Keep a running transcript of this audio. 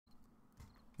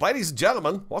Ladies and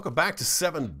gentlemen, welcome back to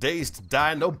 7 Days to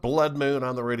Die. No Blood Moon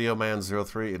on the Radio Man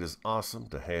 03. It is awesome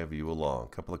to have you along.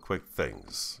 A couple of quick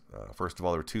things. First of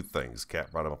all, there are two things.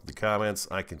 Kat brought them up in the comments.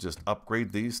 I can just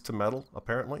upgrade these to metal,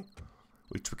 apparently.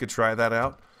 We could try that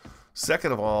out.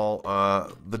 Second of all,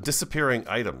 the disappearing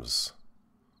items.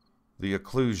 The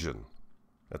occlusion.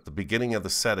 At the beginning of the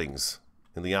settings,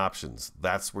 in the options,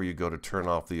 that's where you go to turn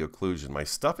off the occlusion. My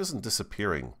stuff isn't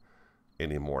disappearing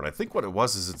anymore. And I think what it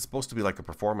was is it's supposed to be like a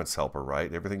performance helper,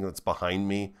 right? Everything that's behind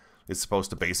me is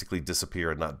supposed to basically disappear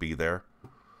and not be there.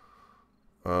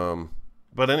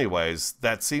 But anyways,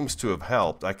 that seems to have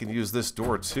helped. I can use this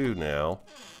door too now.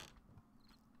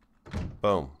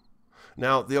 Boom.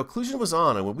 Now, the occlusion was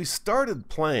on, and when we started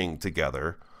playing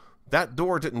together, that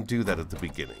door didn't do that at the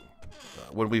beginning.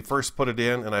 When we first put it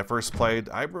in and I first played,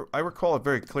 I recall it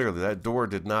very clearly. That door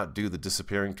did not do the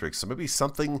disappearing trick. So maybe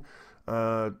something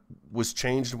was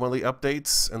changed in one of the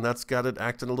updates, and that's got it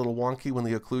acting a little wonky when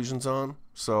the occlusion's on.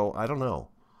 So I don't know.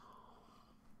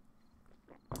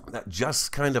 That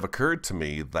just kind of occurred to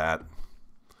me that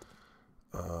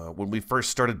when we first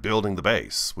started building the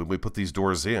base, when we put these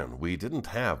doors in, we didn't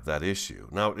have that issue.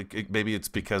 Now, maybe it's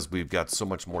because we've got so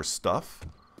much more stuff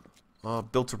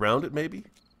built around it, maybe?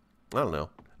 I don't know.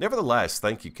 Nevertheless,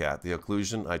 thank you, Kat. The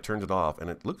occlusion, I turned it off, and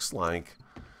it looks like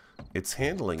it's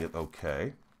handling it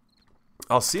okay.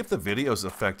 I'll see if the video is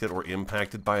affected or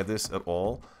impacted by this at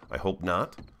all. I hope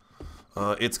not.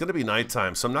 It's going to be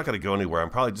nighttime, so I'm not going to go anywhere.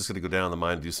 I'm probably just going to go down the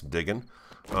mine and do some digging.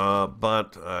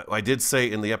 But I did say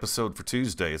in the episode for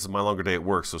Tuesday, it's my longer day at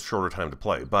work, so shorter time to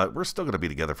play. But we're still going to be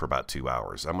together for about 2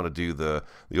 hours. I'm going to do the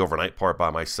overnight part by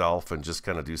myself and just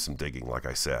kind of do some digging, like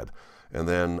I said. And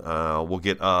then we'll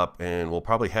get up, and we'll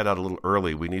probably head out a little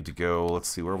early. We need to go, let's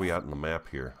see, where are we at on the map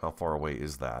here? How far away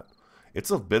is that? It's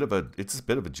a bit of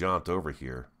a jaunt over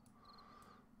here.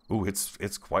 Ooh,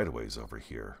 it's quite a ways over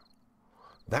here.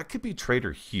 That could be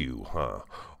Trader Hugh, huh?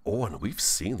 Oh, and we've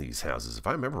seen these houses. If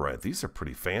I remember right, these are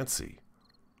pretty fancy.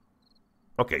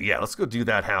 Okay, yeah, let's go do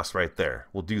that house right there.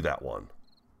 We'll do that one.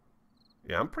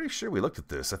 Yeah, I'm pretty sure we looked at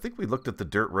this. I think we looked at the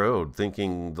dirt road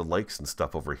thinking the lakes and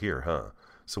stuff over here, huh?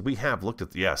 So we have looked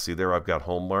at, yeah, see there I've got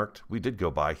home marked. We did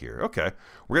go by here. Okay,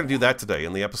 we're going to do that today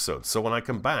in the episode. So when I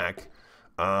come back,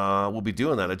 we'll be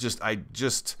doing that.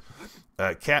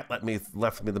 Kat left me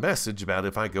the message about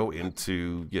if I go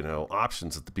into, you know,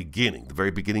 options at the beginning, the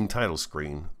very beginning title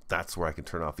screen, that's where I can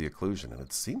turn off the occlusion, and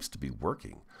it seems to be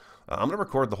working. I'm going to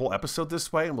record the whole episode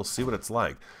this way, and we'll see what it's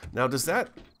like. Now, does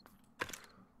that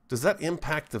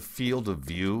impact the field of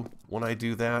view when I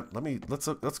do that?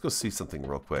 Let's go see something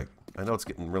real quick. I know it's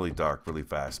getting really dark really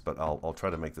fast, but I'll try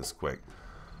to make this quick.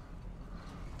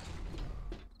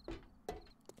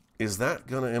 Is that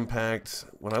going to impact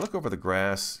when I look over the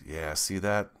grass? Yeah, see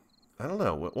that? I don't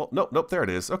know. Well, nope, there it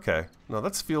is. Okay. No,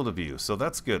 that's field of view, so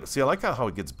that's good. See, I like how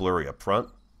it gets blurry up front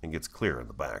and gets clear in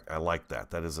the back. I like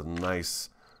that. That is a nice,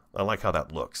 I like how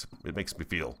that looks. It makes me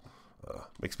feel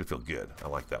good. I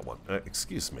like that one.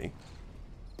 Excuse me.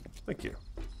 Thank you.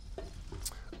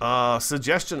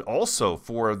 Suggestion also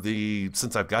for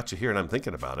since I've got you here and I'm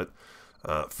thinking about it,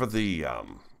 for the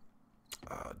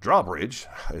drawbridge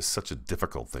is such a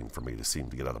difficult thing for me to seem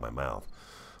to get out of my mouth.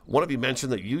 One of you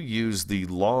mentioned that you use the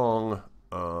long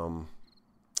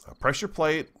pressure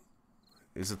plate.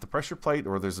 Is it the pressure plate,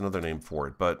 or there's another name for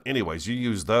it? But anyways, you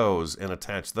use those and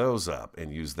attach those up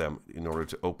and use them in order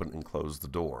to open and close the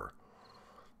door.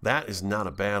 That is not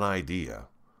a bad idea.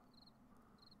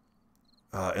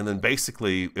 And then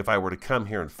basically, if I were to come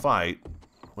here and fight,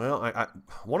 well,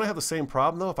 won't I have the same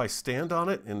problem, though, if I stand on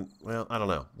it? And, well, I don't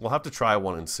know. We'll have to try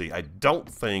one and see. I don't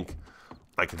think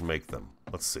I can make them.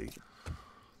 Let's see.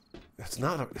 It's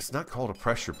not called a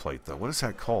pressure plate, though. What is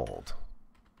that called?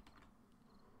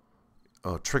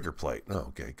 Oh, trigger plate. Oh,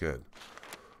 okay, good.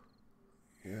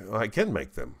 Yeah, I can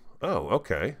make them. Oh,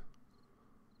 okay.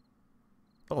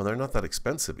 Oh, they're not that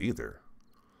expensive either.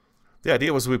 The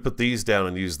idea was we put these down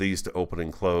and use these to open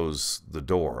and close the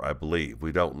door, I believe.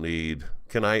 We don't need...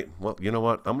 Can I... Well, you know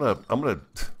what? I'm gonna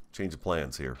change the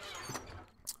plans here.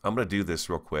 I'm gonna do this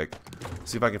real quick.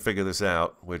 See if I can figure this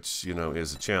out, which, you know,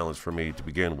 is a challenge for me to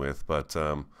begin with. But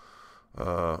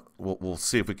we'll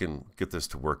see if we can get this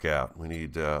to work out. We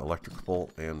need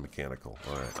electrical and mechanical.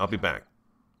 All right, I'll be back.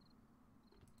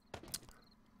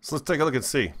 So let's take a look and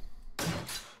see.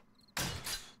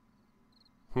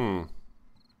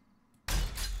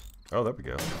 Oh, there we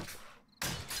go.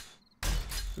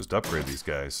 Just upgrade these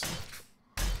guys.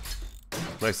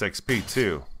 Nice XP,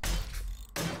 too.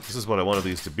 This is what I wanted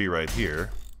these to be right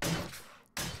here.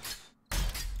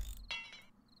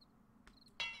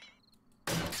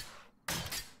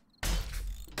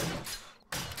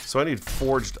 So I need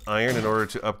forged iron in order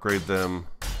to upgrade them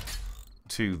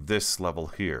to this level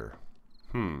here.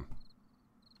 I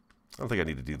don't think I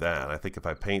need to do that. I think if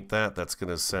I paint that, that's going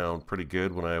to sound pretty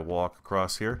good when I walk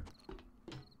across here.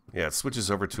 Yeah, it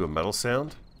switches over to a metal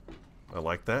sound. I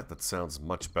like that. That sounds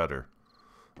much better.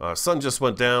 Sun just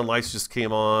went down. Lights just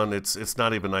came on. It's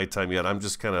not even nighttime yet. I'm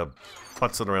just kind of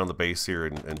putzing around the base here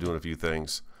and doing a few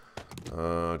things.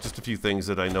 Just a few things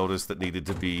that I noticed that needed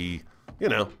to be, you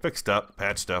know, fixed up,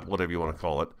 patched up, whatever you want to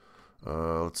call it.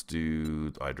 Let's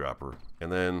do eyedropper.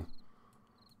 And then,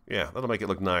 yeah, that'll make it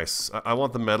look nice. I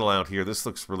want the metal out here. This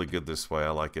looks really good this way. I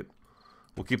like it.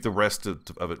 We'll keep the rest of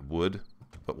it wood,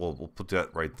 but we'll put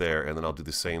that right there. And then I'll do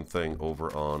the same thing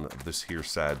over on this here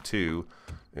side too.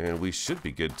 And we should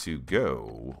be good to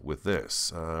go with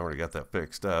this. I already got that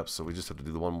fixed up, so we just have to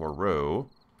do the one more row.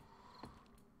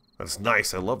 That's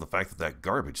nice. I love the fact that that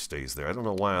garbage stays there. I don't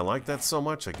know why I like that so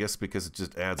much. I guess because it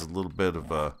just adds a little bit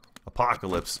of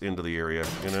apocalypse into the area,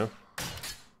 you know?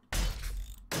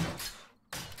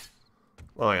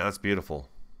 Oh yeah, that's beautiful.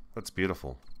 That's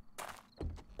beautiful.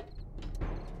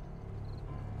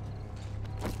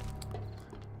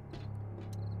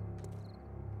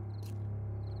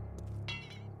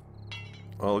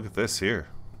 Oh, look at this here.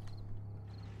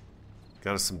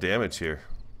 Got us some damage here.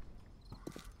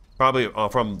 Probably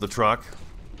from the truck,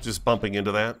 just bumping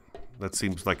into that. That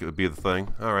seems like it would be the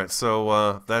thing. All right,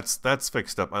 so that's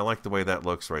fixed up. I like the way that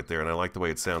looks right there, and I like the way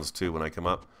it sounds too when I come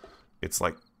up. It's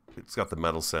like it's got the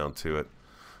metal sound to it.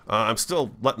 I'm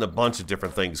still letting a bunch of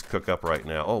different things cook up right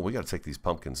now. Oh, we got to take these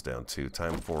pumpkins down too.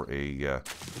 Time for a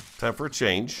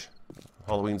change.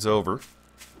 Halloween's over.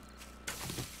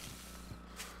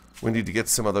 We need to get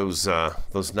some of those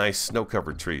nice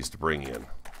snow-covered trees to bring in.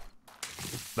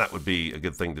 That would be a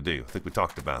good thing to do. I think we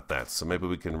talked about that, so maybe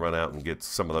we can run out and get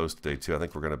some of those today too. I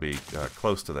think we're going to be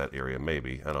close to that area,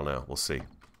 maybe. I don't know. We'll see.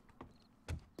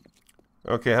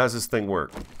 Okay, how's this thing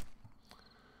work?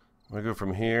 I go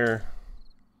from here.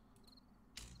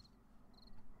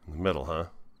 In the middle, huh?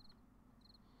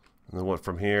 And then what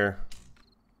from here?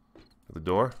 To the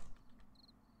door?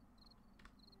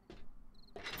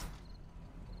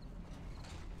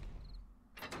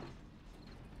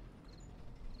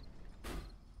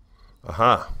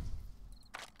 Aha.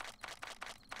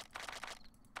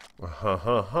 Ha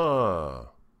ha ha.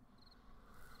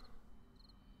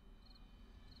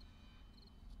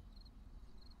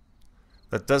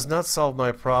 That does not solve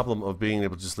my problem of being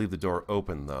able to just leave the door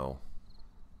open, though.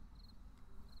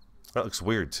 That looks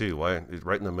weird, too. Why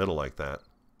right in the middle like that?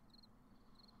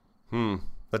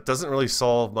 That doesn't really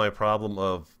solve my problem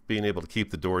of being able to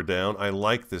keep the door down. I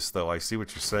like this, though. I see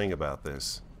what you're saying about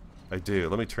this. I do.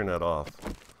 Let me turn that off.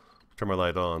 Turn my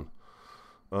light on.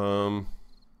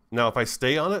 Now, if I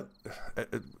stay on it,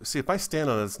 see, if I stand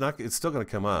on it, it's still going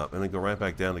to come up and then go right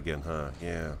back down again, huh?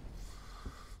 Yeah.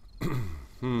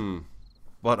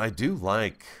 But I do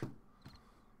like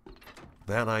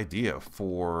that idea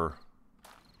for,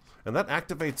 and that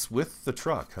activates with the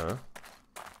truck, huh?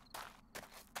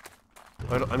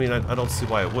 I mean, I don't see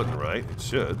why it wouldn't, right? It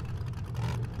should.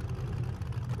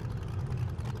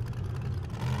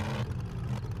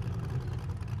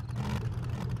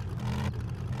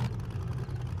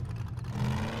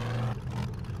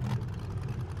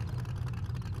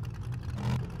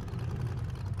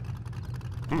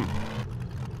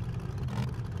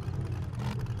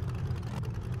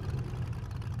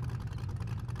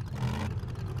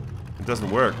 It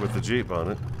doesn't work with the Jeep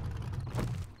on it.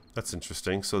 That's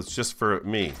interesting. So it's just for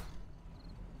me.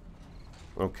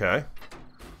 Okay.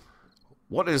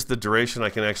 What is the duration I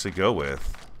can actually go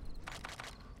with?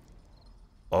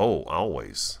 Oh,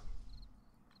 always.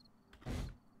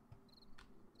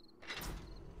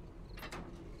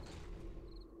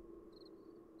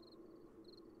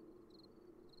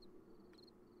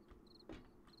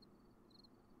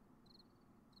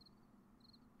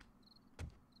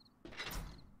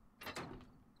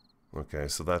 Okay,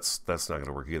 so that's not going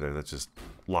to work either. That just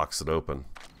locks it open.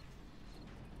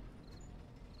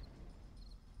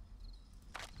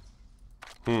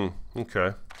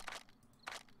 Okay.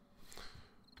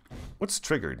 What's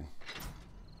triggered?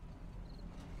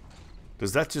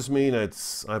 Does that just mean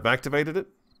I've activated it?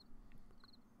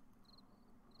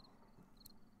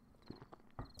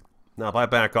 Now if I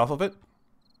back off of it?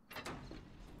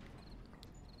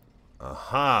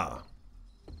 Aha!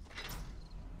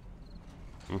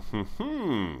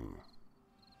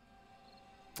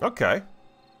 Okay.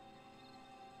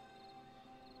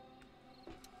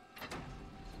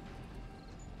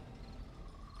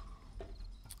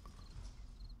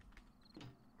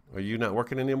 Are you not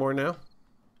working anymore now?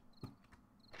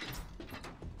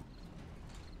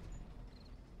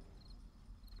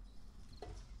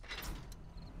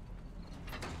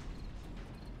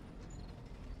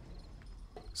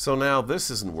 So now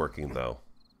this isn't working, though.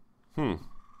 And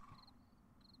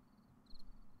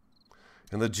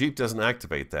the Jeep doesn't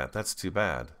activate that. That's too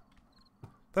bad.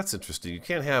 That's interesting. You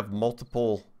can't have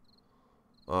multiple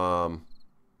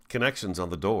connections on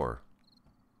the door.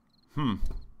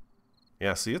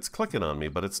 Yeah, see, it's clicking on me,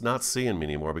 but it's not seeing me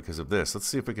anymore because of this. Let's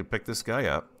see if we can pick this guy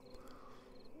up.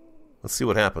 Let's see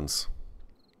what happens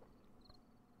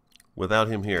without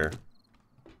him here.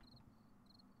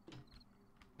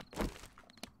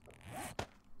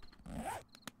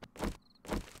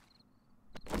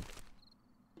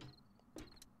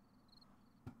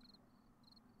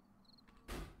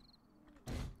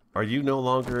 Are you no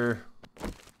longer...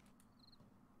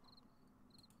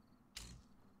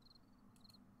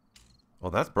 Well,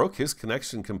 that broke his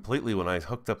connection completely when I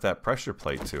hooked up that pressure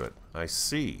plate to it. I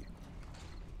see.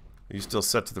 Are you still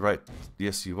set to the right?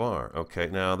 Yes, you are. Okay,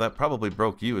 now that probably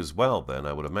broke you as well then,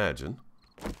 I would imagine.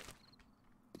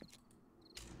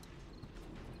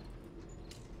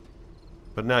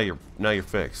 But now you're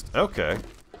fixed. Okay.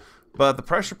 But the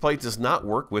pressure plate does not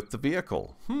work with the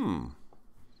vehicle.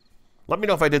 Let me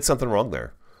know if I did something wrong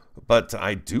there. But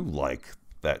I do like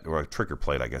that, or a trigger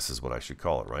plate, I guess is what I should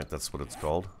call it, right? That's what it's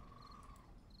called.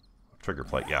 Trigger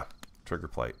plate, yeah. Trigger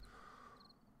plate.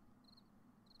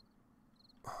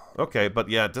 Okay, but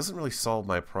yeah, it doesn't really solve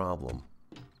my problem.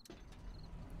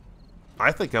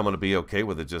 I think I'm going to be okay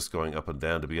with it just going up and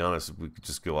down. To be honest, we could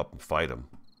just go up and fight him.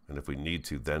 And if we need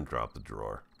to, then drop the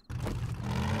drawer.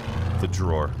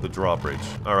 The drawbridge.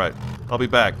 Alright, I'll be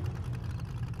back.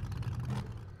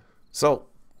 So,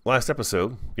 last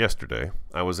episode, yesterday,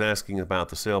 I was asking about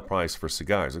the sale price for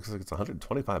cigars. It looks like it's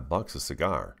 $125 a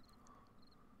cigar.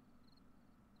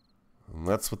 And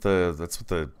that's with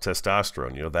the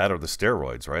testosterone, you know, that or the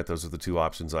steroids, right? Those are the two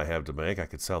options I have to make. I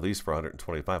could sell these for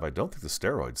 $125. I don't think the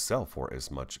steroids sell for as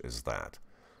much as that.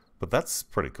 But that's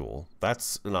pretty cool.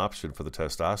 That's an option for the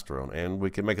testosterone, and we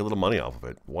can make a little money off of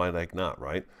it. Why the heck not,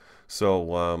 right?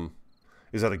 So,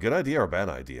 is that a good idea or a bad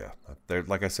idea?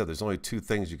 Like I said, there's only two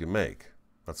things you can make.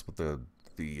 That's what the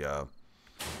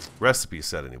recipe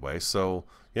said anyway. So,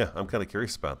 yeah, I'm kind of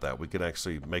curious about that. We could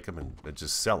actually make them and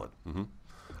just sell it.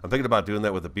 I'm thinking about doing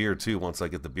that with the beer, too. Once I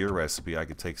get the beer recipe, I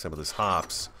could take some of this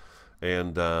hops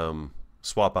and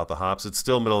swap out the hops. It's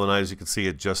still middle of the night. As you can see,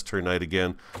 it just turned night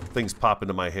again. Things pop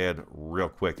into my head real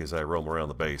quick as I roam around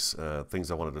the base. Things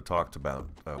I wanted to talk about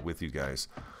with you guys.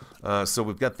 So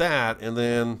we've got that, and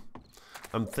then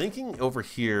I'm thinking over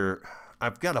here,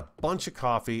 I've got a bunch of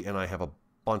coffee, and I have a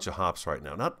bunch of hops right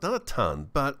now. Not a ton,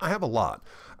 but I have a lot.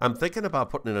 I'm thinking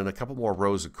about putting in a couple more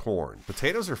rows of corn.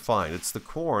 Potatoes are fine. It's the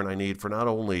corn I need for not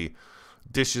only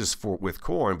dishes with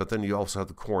corn, but then you also have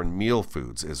the corn meal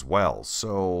foods as well.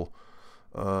 So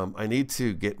I need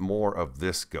to get more of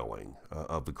this going,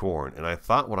 of the corn. And I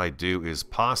thought what I'd do is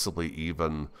possibly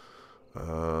even, you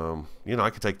know,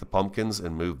 I could take the pumpkins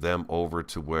and move them over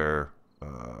to where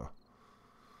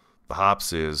the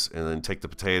hops is, and then take the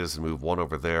potatoes and move one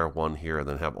over there, one here, and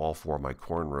then have all four of my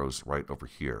corn rows right over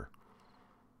here.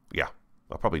 Yeah,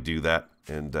 I'll probably do that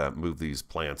and move these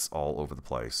plants all over the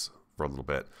place for a little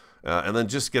bit. And then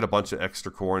just get a bunch of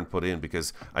extra corn put in,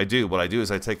 because what I do is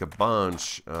I take a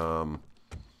bunch and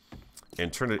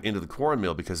turn it into the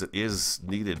cornmeal, because it is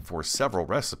needed for several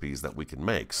recipes that we can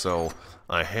make. So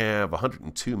I have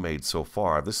 102 made so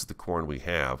far. This is the corn we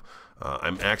have.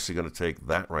 I'm actually going to take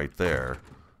that right there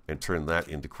and turn that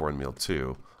into cornmeal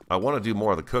too. I want to do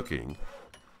more of the cooking.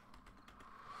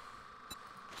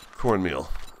 Cornmeal.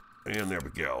 And there we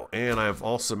go. And I've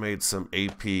also made some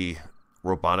AP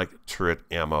robotic turret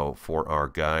ammo for our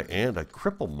guy, and a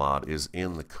cripple mod is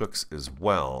in the cooks as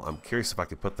well. I'm curious if I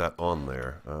could put that on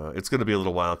there. It's going to be a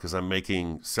little while because I'm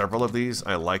making several of these.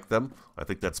 I like them. I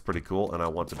think that's pretty cool, and I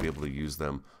want to be able to use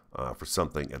them for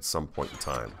something at some point in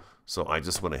time. So I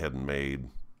just went ahead and made,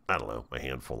 I don't know, a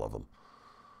handful of them.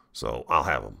 So I'll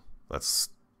have them. That's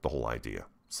the whole idea.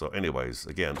 So anyways,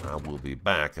 again, I will be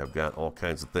back. I've got all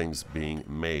kinds of things being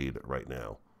made right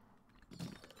now.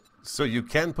 So you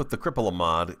can put the cripple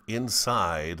mod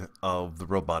inside of the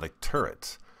robotic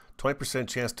turret. 20%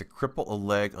 chance to cripple a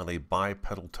leg on a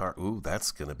bipedal target. Ooh,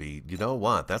 that's going to be, you know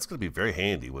what? That's going to be very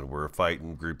handy when we're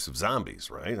fighting groups of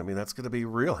zombies, right? I mean, that's going to be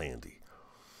real handy.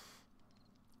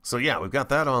 So yeah, we've got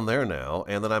that on there now.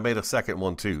 And then I made a second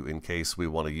one too, in case we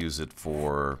want to use it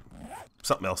for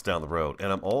something else down the road.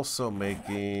 And I'm also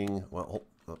making, well,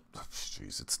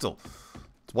 jeez, it's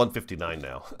 159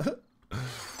 now.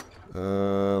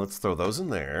 Let's throw those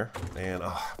in there. And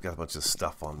I've got a bunch of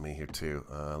stuff on me here too.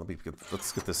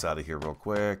 Let's get this out of here real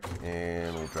quick,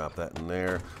 and we'll drop that in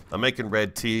there. I'm making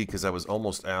red tea because I was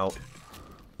almost out.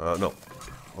 No,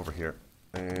 over here.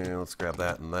 And let's grab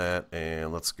that and that.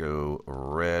 And let's go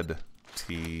red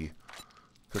tea.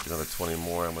 Cook another 20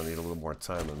 more. I'm going to need a little more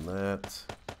time than that.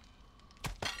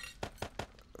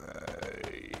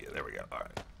 There we go. All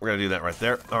right. We're going to do that right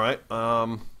there. All right.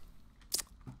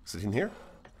 Is it in here?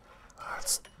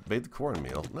 It's made the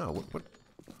cornmeal. No.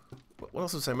 What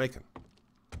else was I making?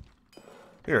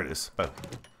 Here it is. Got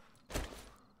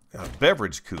a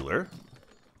beverage cooler.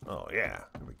 Oh, yeah.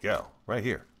 There we go. Right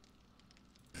here.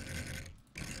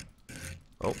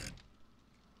 Oh.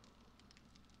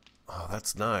 Oh,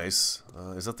 that's nice.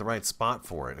 Is that the right spot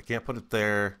for it? I can't put it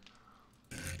there.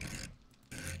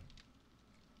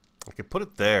 I could put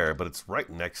it there, but it's right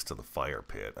next to the fire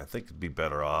pit. I think it'd be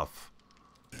better off.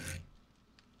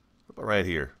 Right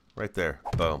here. Right there.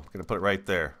 Boom. Gonna put it right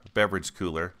there. Beverage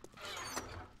cooler.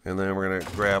 And then we're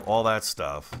gonna grab all that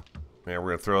stuff. And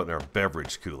we're gonna throw it in our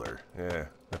beverage cooler. Yeah,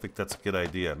 I think that's a good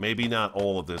idea. Maybe not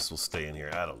all of this will stay in here.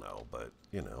 I don't know, but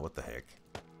you know, what the heck.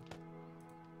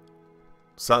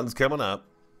 Sun's coming up.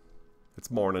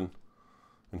 It's morning.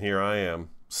 And here I am,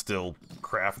 still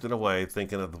crafting away,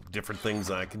 thinking of the different things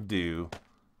I can do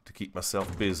to keep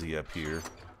myself busy up here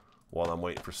while I'm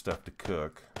waiting for stuff to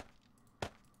cook.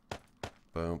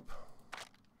 Boom.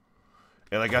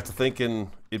 And I got to thinking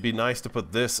it'd be nice to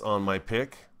put this on my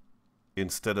pick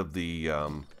instead of the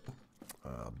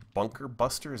bunker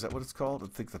buster. Is that what it's called? I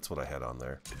think that's what I had on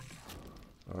there.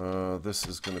 This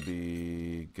is going to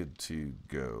be good to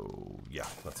go. Yeah,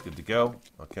 that's good to go.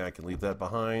 Okay, I can leave that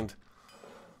behind.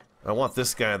 I want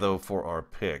this guy, though, for our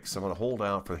pick. So I'm going to hold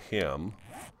out for him.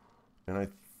 And I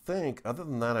think, other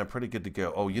than that, I'm pretty good to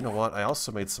go. Oh, you know what? I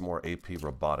also made some more AP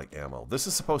robotic ammo. This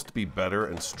is supposed to be better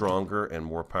and stronger and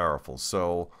more powerful.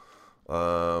 So,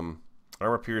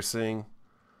 armor piercing.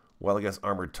 Well against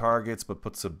armored targets, but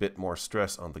puts a bit more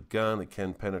stress on the gun. It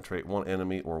can penetrate one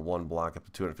enemy or one block up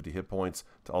to 250 hit points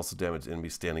to also damage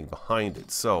enemies standing behind it.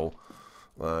 So,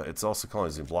 it's also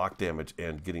causing block damage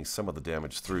and getting some of the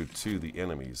damage through to the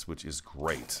enemies, which is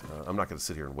great. I'm not going to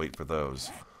sit here and wait for those.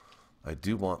 I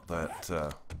do want that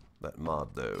that mod,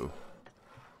 though.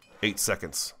 8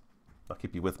 seconds. I'll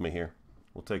keep you with me here.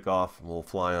 We'll take off, and we'll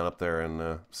fly on up there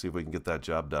and see if we can get that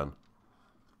job done.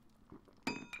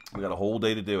 We got a whole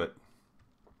day to do it.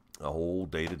 A whole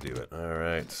day to do it. All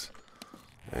right.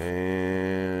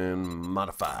 And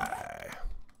modify.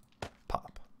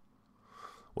 Pop.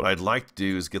 What I'd like to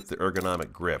do is get the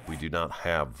ergonomic grip. We do not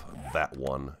have that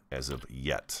one as of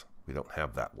yet. We don't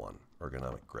have that one.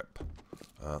 Ergonomic grip.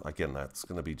 Again, that's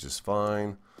going to be just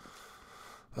fine.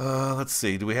 Let's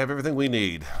see. Do we have everything we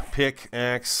need?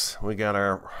 Pickaxe. We got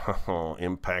our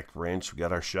impact wrench. We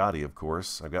got our shoddy, of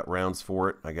course. I've got rounds for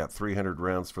it. I got 300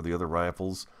 rounds for the other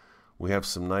rifles. We have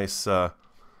some nice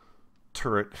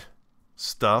turret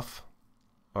stuff.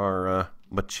 Our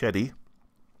machete.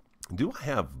 Do I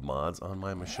have mods on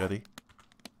my machete?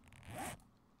 I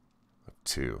have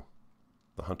 2.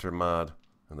 The hunter mod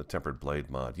and the tempered blade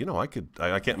mod. You know, I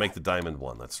can't make the diamond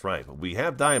one, that's right. But we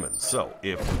have diamonds, so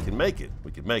if we can make it,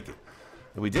 we can make it.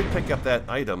 And we did pick up that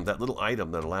item, that little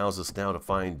item that allows us now to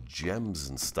find gems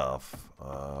and stuff,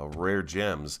 rare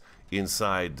gems,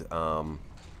 inside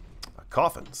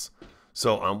coffins.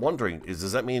 So I'm wondering,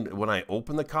 does that mean when I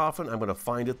open the coffin, I'm going to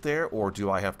find it there, or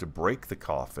do I have to break the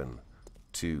coffin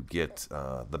to get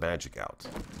the magic out?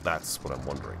 That's what I'm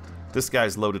wondering. This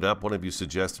guy's loaded up. One of you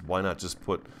suggested, why not just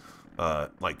put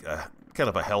like kind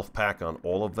of a health pack on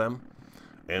all of them.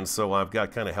 And so I've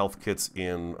got kind of health kits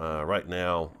in right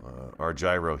now, our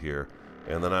gyro here.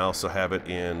 And then I also have it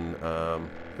in,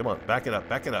 come on, back it up,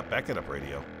 back it up, back it up,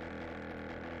 radio.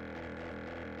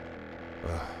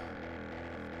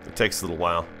 It takes a little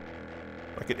while.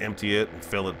 I can empty it and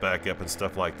fill it back up and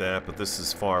stuff like that, but this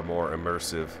is far more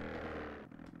immersive.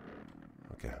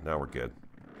 Okay, now we're good.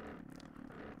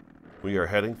 We are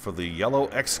heading for the yellow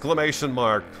exclamation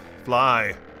mark.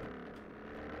 Fly.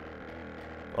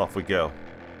 Off we go.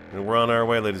 And we're on our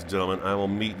way, ladies and gentlemen. I will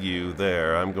meet you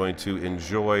there. I'm going to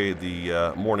enjoy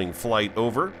the morning flight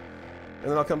over, and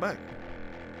then I'll come back.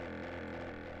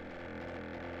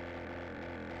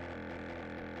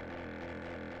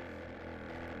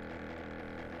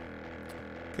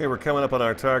 Okay, we're coming up on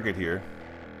our target here.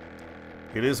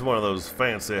 It is one of those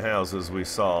fancy houses we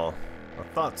saw. I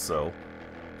thought so.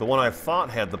 The one I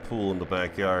thought had the pool in the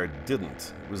backyard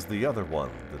didn't. It was the other one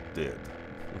that did.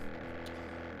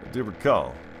 I do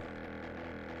recall.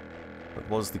 That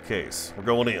was the case. We're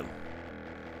going in.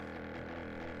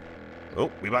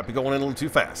 Oh, we might be going in a little too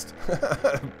fast.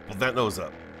 Put that nose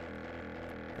up.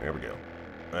 There we go.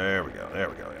 There we go. There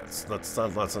we go. Yeah,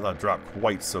 let's not drop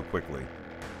quite so quickly.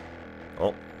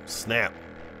 Oh, snap.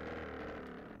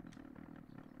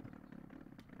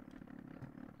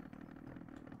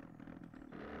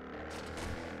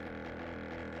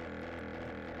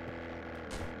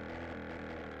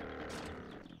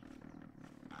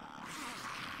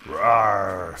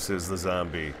 Rawr, says the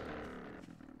zombie.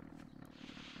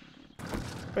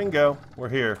 Bingo, we're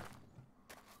here.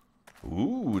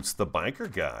 Ooh, it's the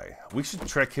biker guy. We should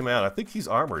check him out. I think he's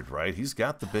armored, right? He's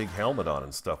got the big helmet on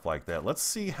and stuff like that. Let's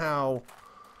see how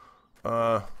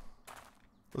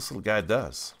this little guy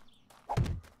does.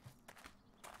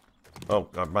 Oh,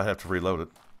 I might have to reload it.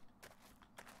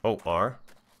 Oh, R.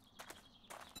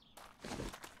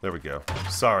 There we go.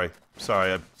 Sorry.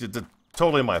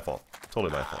 Totally my fault.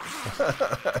 Totally my fault.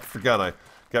 I forgot I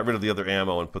got rid of the other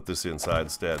ammo and put this inside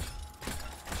instead.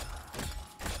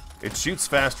 It shoots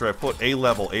faster. I put A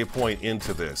level, A point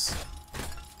into this.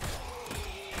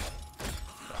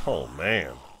 Oh,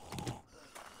 man.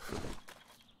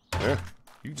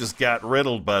 You just got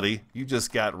riddled, buddy. You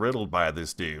just got riddled by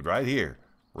this dude right here.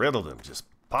 Riddled him. Just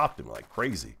popped him like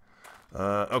crazy.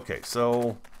 Okay,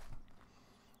 so...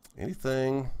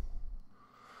 anything...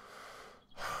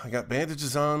 I got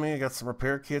bandages on me. I got some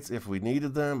repair kits if we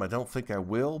needed them. I don't think I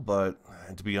will, but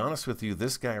to be honest with you,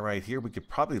 this guy right here, we could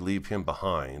probably leave him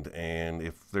behind. And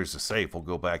if there's a safe, we'll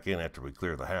go back in after we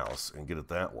clear the house and get it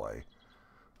that way.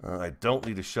 I don't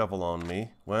need a shovel on me.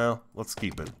 Well, let's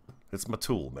keep it. It's my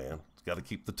tool, man. Got to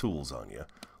keep the tools on you.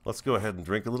 Let's go ahead and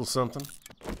drink a little something.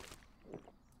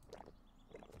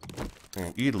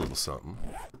 And eat a little something.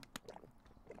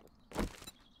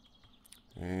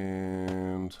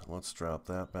 And let's drop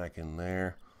that back in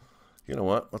there. You know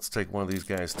what? Let's take one of these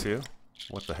guys too.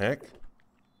 What the heck?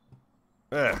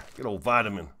 Ah, good old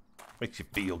vitamin. Makes you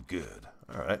feel good.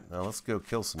 Alright, now let's go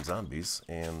kill some zombies.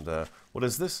 And what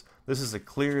is this? This is a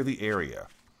clear the area.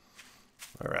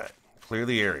 Alright, clear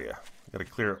the area. Gotta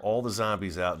clear all the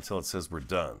zombies out until it says we're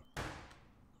done.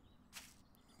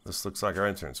 This looks like our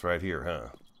entrance right here, huh?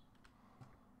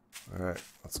 Alright,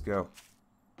 let's go.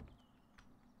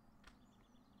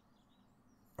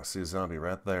 I see a zombie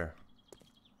right there.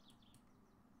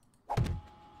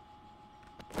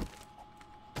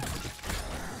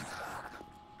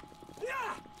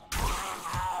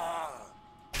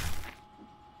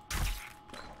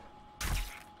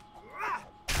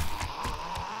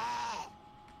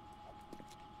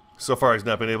 So far, he's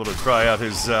not been able to try out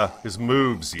his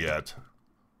moves yet.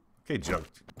 Okay, junk.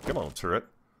 Come on, turret.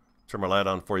 Turn my light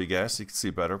on for you guys so you can see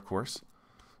better, of course.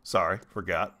 Sorry,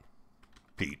 forgot.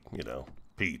 Pete, you know.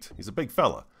 Pete. He's a big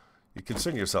fella. You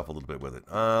concern yourself a little bit with it.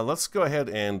 Let's go ahead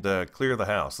and clear the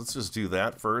house. Let's just do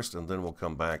that first, and then we'll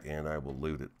come back and I will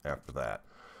loot it after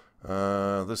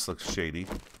that. This looks shady.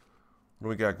 What do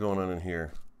we got going on in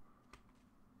here?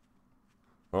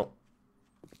 Oh,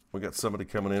 we got somebody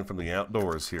coming in from the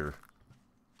outdoors here.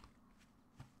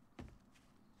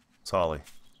 It's Holly.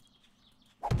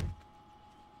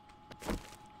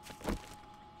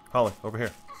 Holly, over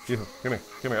here. You, come here,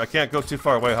 come here. I can't go too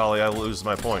far away, Holly. I will lose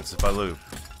my points if I lose.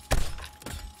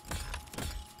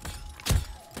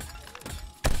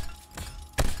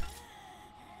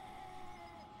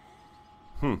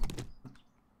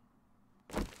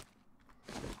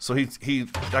 So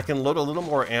I can load a little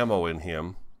more ammo in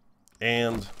him,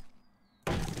 and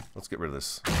let's get rid of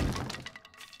this.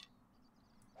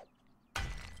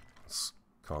 It's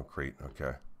concrete,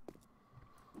 okay.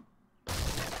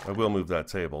 I will move that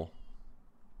table.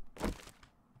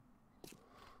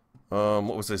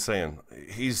 What was I saying?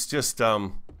 He's just,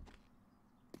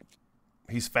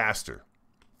 he's faster.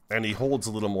 And he holds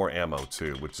a little more ammo,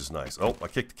 too, which is nice. Oh, I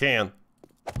kicked the can.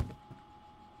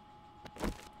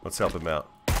 Let's help him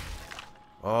out.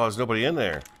 Oh, there's nobody in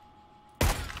there.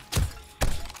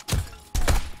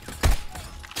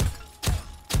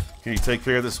 Can you take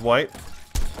care of this white?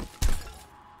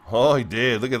 Oh, he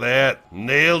did. Look at that.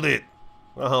 Nailed it.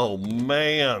 Oh,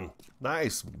 man.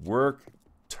 Nice work,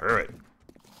 turret.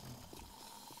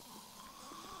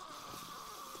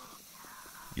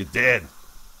 You did.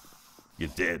 You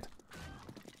did.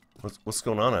 What's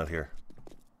going on out here?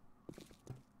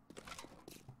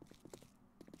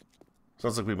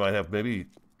 Sounds like we might have maybe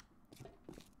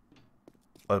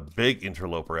a big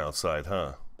interloper outside,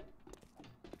 huh?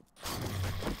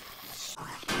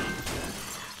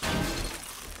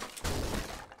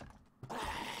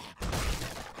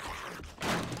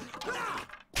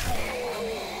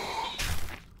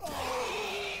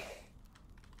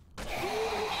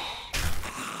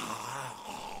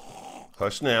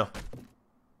 Hush now.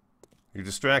 You're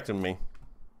distracting me.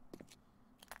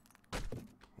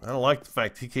 I don't like the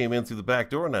fact he came in through the back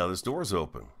door now. This door's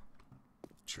open.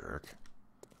 Jerk.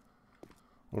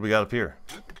 What do we got up here?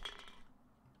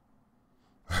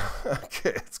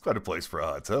 Okay, it's quite a place for a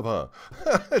hot tub, huh?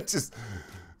 Just,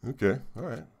 okay,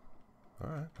 alright.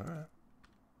 Alright, alright.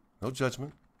 No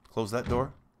judgment. Close that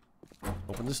door.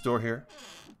 Open this door here.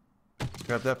 Let's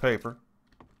grab that paper.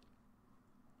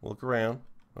 Look around.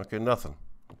 Okay, nothing.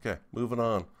 Okay, moving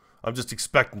on. I'm just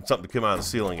expecting something to come out of the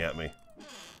ceiling at me.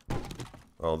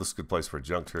 Oh, this is a good place for a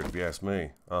junk turret, if you ask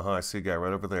me. I see a guy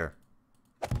right over there.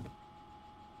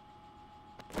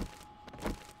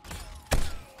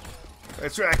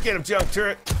 That's right, get him, junk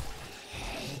turret!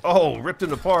 Oh, ripped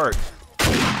him apart.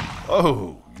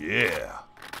 Oh, yeah.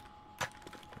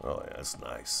 Oh, yeah, that's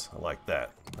nice. I like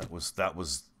that. That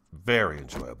was very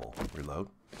enjoyable. Reload.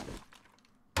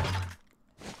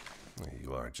 There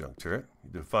you are, junk turret. You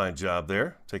did a fine job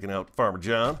there, taking out Farmer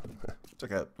John.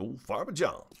 Check out old Farmer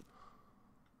John.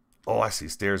 Oh, I see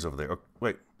stairs over there. Oh,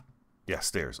 wait. Yeah,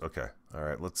 stairs. Okay. All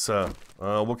right. Let's we're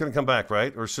gonna come back,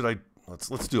 right? Or should I?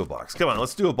 Let's do a box. Come on,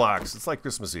 let's do a box. It's like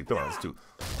Christmas Eve. Come on, let's do.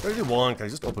 Can I do one? Can I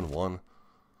just open one?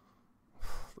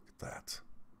 Look at that.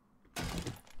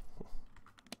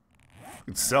 You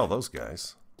can sell those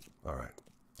guys. All right.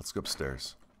 Let's go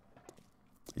upstairs.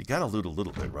 You gotta loot a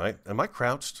little bit, right? Am I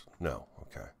crouched? No.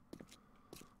 Okay.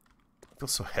 I feel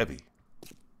so heavy.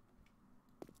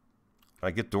 I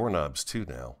get doorknobs too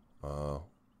now.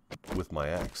 With my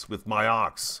axe. With my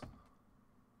ox.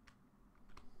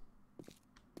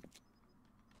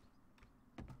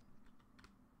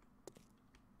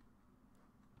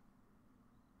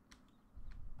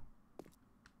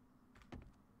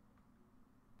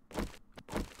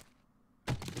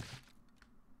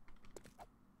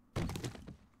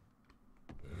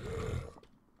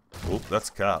 Oh, that's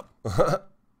a cop.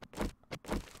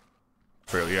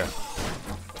 Fairly, yeah.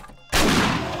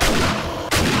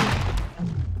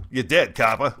 You're dead,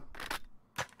 copper.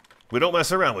 We don't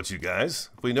mess around with you guys.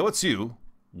 If we know it's you,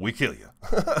 we kill you.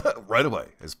 Right away,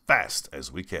 as fast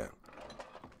as we can.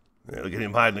 Yeah, look at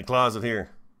him hiding in the closet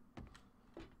here.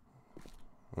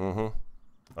 I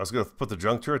was going to put the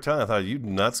junk turret on. I thought, you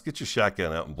nuts, get your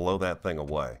shotgun out and blow that thing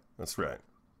away. That's right.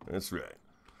 That's right.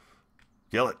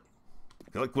 Kill it.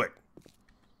 Kill it quick.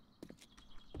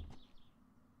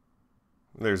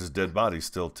 There's his dead body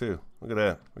still, too. Look at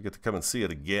that. We get to come and see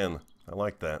it again. I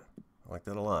like that. I like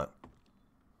that a lot.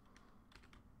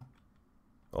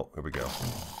 Oh, here we go.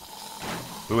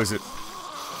 Who is it?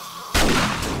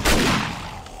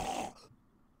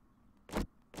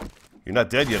 You're not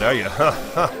dead yet, are you?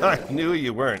 I knew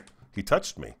you weren't. He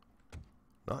touched me.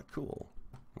 Not cool.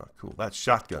 Not cool. That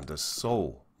shotgun does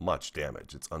so much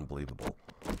damage. It's unbelievable.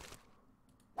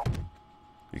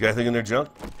 You got anything in there, junk?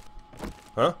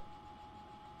 Huh?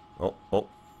 Oh.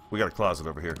 We got a closet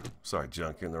over here. Sorry,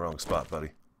 junk. You're in the wrong spot,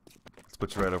 buddy. Let's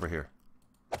put you right over here.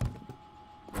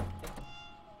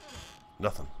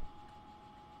 Nothing.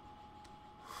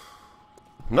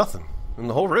 Nothing in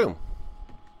the whole room.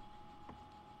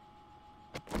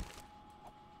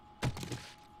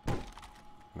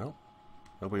 Nope.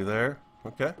 Nobody there.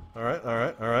 Okay. All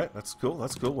right. That's cool.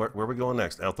 That's cool. Where are we going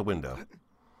next? Out the window.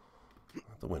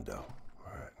 Out the window.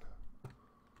 All right.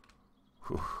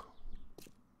 Whew.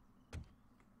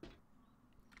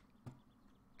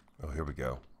 Oh, here we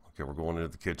go. Okay, we're going into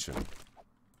the kitchen.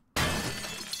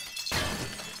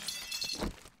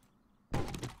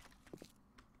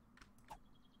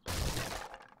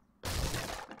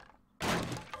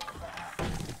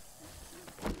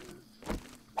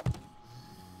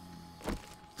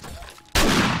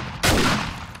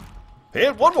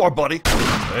 And one more, buddy.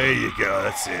 There you go.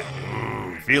 That's it.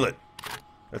 Feel it.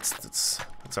 That's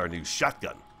our new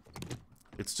shotgun.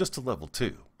 It's just a level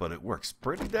 2, but it works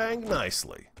pretty dang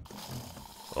nicely.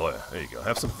 Oh yeah, there you go.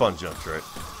 Have some fun, junk turret.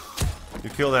 You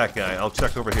kill that guy. I'll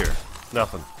check over here.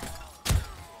 Nothing.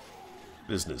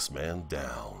 Businessman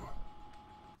down.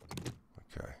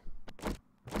 Okay.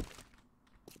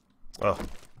 Oh,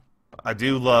 I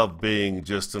do love being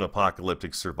just an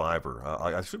apocalyptic survivor.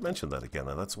 I should mention that again.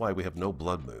 That's why we have no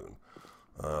Blood Moon.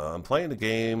 I'm playing the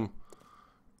game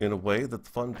in a way that the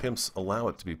fun pimps allow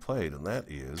it to be played, and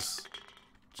that is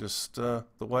just the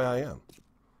way I am.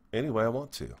 Any way I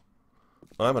want to.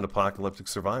 I'm an apocalyptic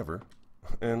survivor,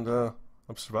 and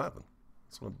I'm surviving.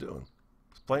 That's what I'm doing.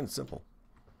 It's plain and simple.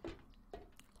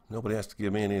 Nobody has to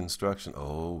give me any instruction.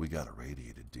 Oh, we got a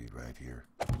radiated dude right here.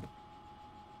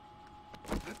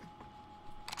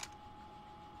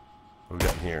 What we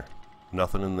got in here?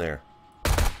 Nothing in there.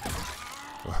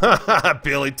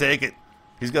 Billy, take it.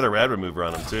 He's got a rad remover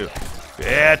on him, too.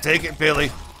 Yeah, take it,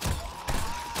 Billy.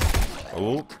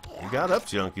 Oh, you got up,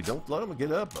 junkie. Don't let him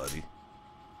get up, buddy.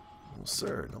 Oh,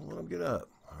 sir, don't let him get up.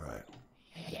 All right.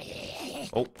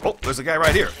 Oh, there's a guy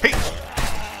right here. Pete!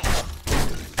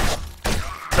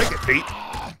 Take it, Pete.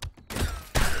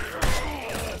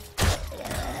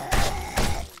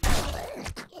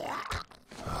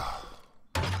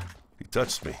 He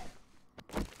touched me.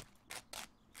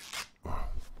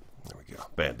 There we go.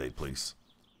 Band-Aid, please.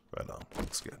 Right on.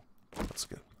 That's good. That's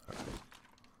good. All right.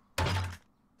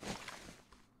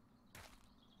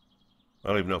 I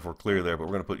don't even know if we're clear there, but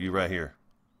we're going to put you right here.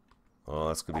 Oh,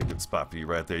 that's going to be a good spot for you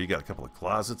right there. You got a couple of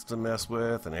closets to mess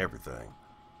with and everything.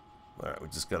 All right, we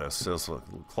just got ourselves a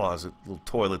little closet, little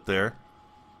toilet there.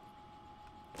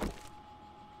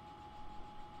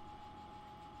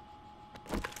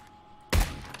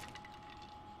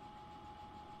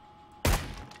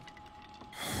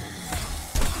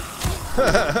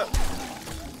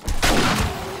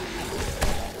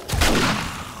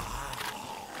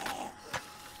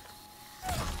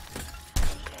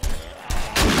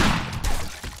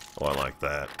 Oh, I like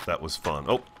that. That was fun.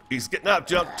 Oh, he's getting up,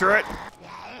 jump turret.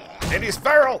 And he's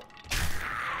feral.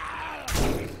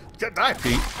 Good die,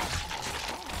 Pete.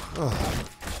 Oh,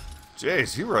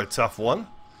 jeez, you were a tough one.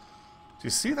 Did you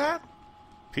see that?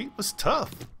 Pete was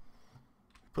tough.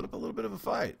 Put up a little bit of a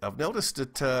fight. I've noticed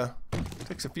it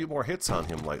takes a few more hits on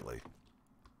him lately.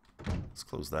 Let's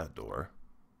close that door.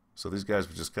 So these guys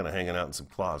were just kind of hanging out in some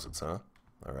closets, huh?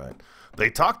 All right. They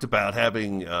talked about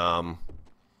having kind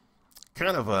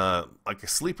of like a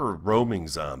sleeper roaming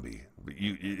zombie.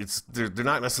 They're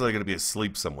not necessarily going to be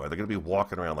asleep somewhere. They're going to be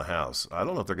walking around the house. I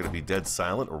don't know if they're going to be dead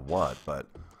silent or what, but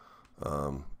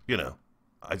you know,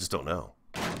 I just don't know.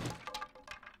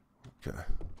 Okay.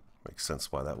 Makes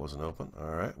sense why that wasn't open.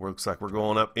 All right. Looks like we're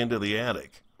going up into the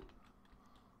attic.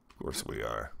 Of course we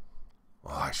are.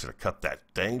 Oh, I should have cut that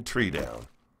dang tree down.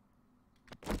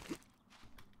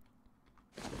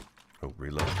 Oh,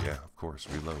 reload. Yeah, of course.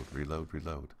 Reload, reload,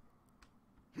 reload.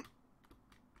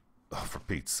 Oh, for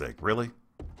Pete's sake. Really?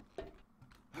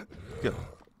 Get him.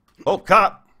 Oh,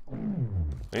 cop!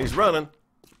 He's running.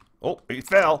 Oh, he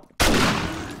fell.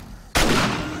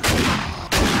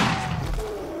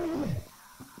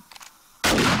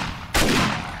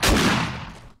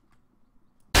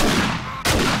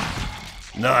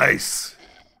 Nice.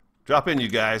 Drop in, you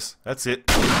guys. That's it.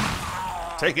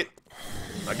 Take it.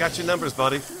 I got your numbers,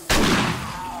 buddy.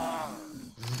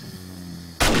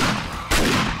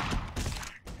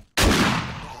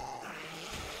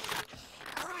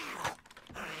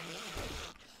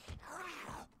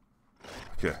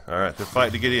 Okay, alright, they're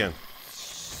fighting to get in.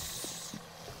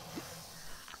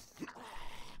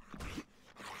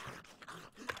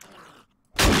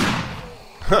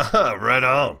 Haha, right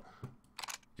on.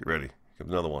 Get ready. Give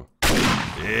another one.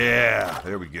 Yeah,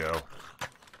 there we go.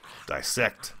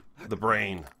 Dissect the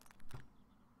brain.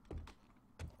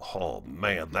 Oh,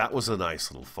 man, that was a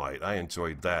nice little fight. I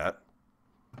enjoyed that.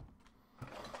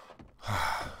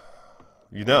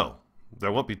 You know,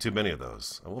 there won't be too many of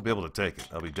those. I won't be able to take it.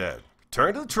 I'll be dead.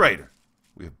 Turn to the traitor.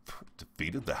 We have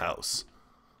defeated the house.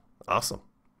 Awesome.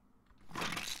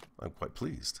 I'm quite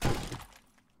pleased.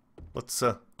 Let's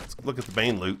look at the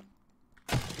main loot.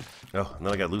 Oh, and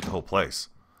then I gotta loot the whole place.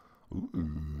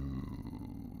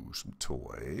 Ooh, some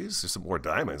toys. There's some more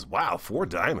diamonds. Wow, 4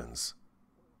 diamonds.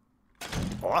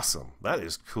 Awesome. That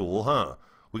is cool, huh?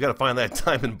 We gotta find that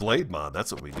diamond blade mod.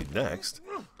 That's what we need next.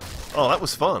 Oh, that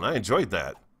was fun. I enjoyed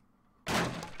that.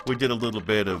 We did a little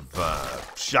bit of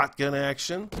shotgun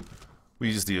action. We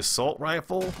used the assault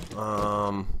rifle.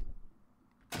 Well,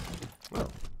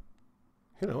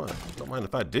 you know what? Don't mind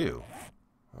if I do.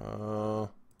 Oh.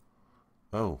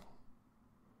 I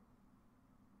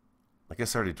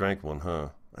guess I already drank one, huh?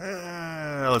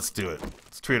 Let's do it.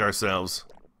 Let's treat ourselves.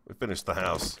 We finished the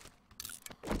house.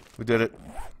 We did it.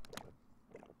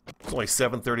 It's only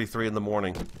 7:33 in the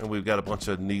morning, and we've got a bunch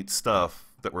of neat stuff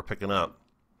that we're picking up.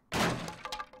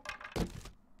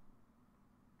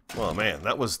 Well, man,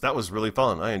 that was really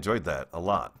fun. I enjoyed that a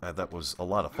lot. That was a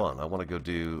lot of fun. I want to go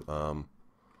do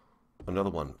another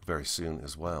one very soon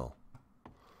as well.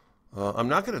 I'm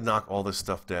not going to knock all this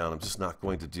stuff down. I'm just not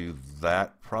going to do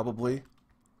that, probably.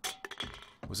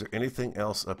 Was there anything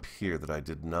else up here that I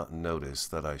did not notice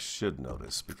that I should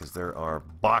notice? Because there are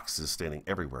boxes standing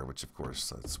everywhere, which, of course,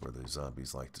 that's where the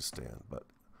zombies like to stand. But,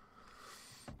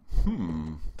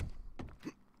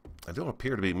 I don't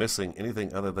appear to be missing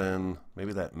anything other than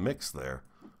maybe that mix there.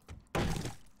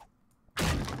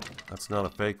 That's not a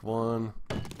fake one.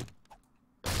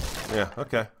 Yeah,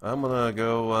 okay. I'm gonna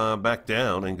go back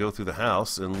down and go through the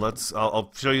house, and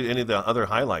I'll show you any of the other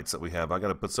highlights that we have. I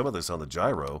gotta put some of this on the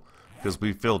gyro because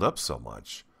we filled up so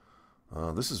much.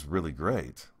 This is really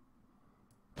great.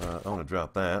 I want to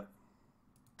drop that.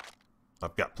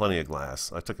 I've got plenty of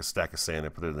glass. I took a stack of sand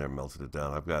and put it in there and melted it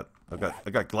down. I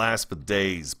got glass for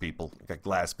days, people. I got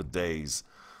glass for days.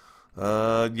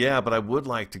 Yeah, but I would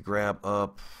like to grab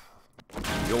up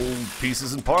the old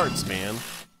pieces and parts, man.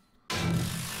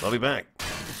 I'll be back.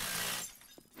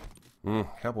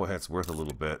 Cowboy hat's worth a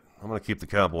little bit. I'm going to keep the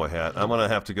cowboy hat. I'm going to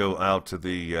have to go out to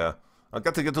the... I've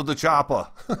got to get to the chopper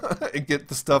and get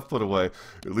the stuff put away.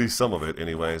 At least some of it,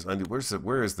 anyways.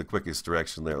 Where is the quickest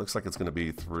direction there? It looks like it's going to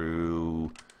be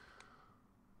through...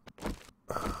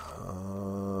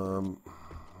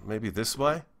 maybe this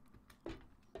way?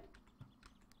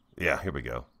 Yeah, here we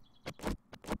go.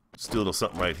 Just do a little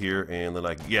something right here, and then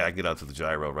I get out to the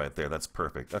gyro right there. That's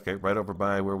perfect. Okay, right over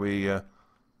by where we...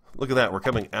 look at that. We're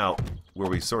coming out where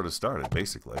we sort of started,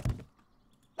 basically.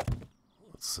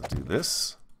 Let's do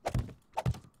this.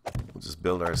 We'll just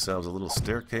build ourselves a little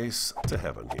staircase to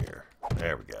heaven here.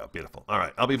 There we go. Beautiful. All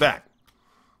right, I'll be back.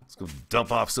 Let's go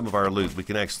dump off some of our loot. We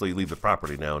can actually leave the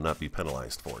property now and not be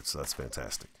penalized for it, so that's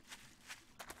fantastic.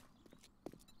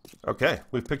 Okay,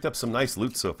 we've picked up some nice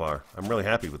loot so far. I'm really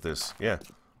happy with this. Yeah,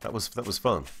 that was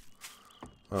fun.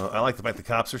 I like the fact the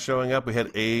cops are showing up. We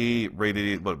had a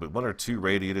radiated, one or two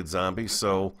radiated zombies.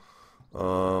 So,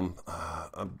 what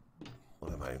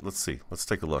am I? Let's see. Let's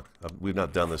take a look. We've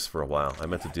not done this for a while. I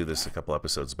meant to do this a couple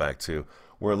episodes back too.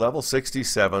 We're level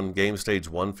 67, game stage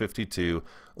 152,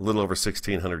 a little over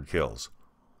 1,600 kills.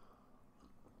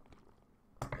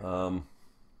 I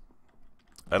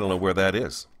don't know where that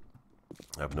is.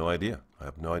 I have no idea. I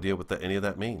have no idea what any of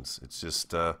that means. It's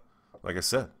just, like I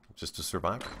said, just a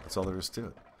survivor. That's all there is to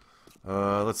it.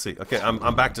 Let's see. Okay,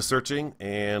 I'm back to searching,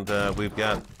 and we've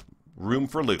got room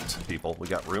for loot, people. We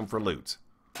got room for loot.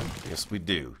 Yes, we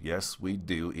do. Yes, we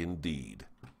do indeed.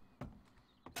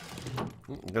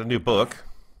 Got a new book.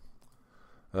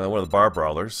 One of the bar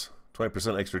brawlers.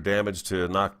 20% extra damage to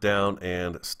knock down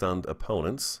and stunned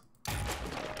opponents.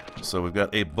 So we've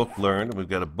got a book learned, and we've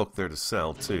got a book there to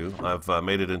sell, too. I've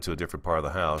made it into a different part of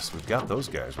the house. We've got those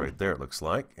guys right there, it looks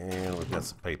like. And we've got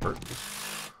some paper.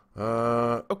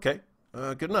 Okay.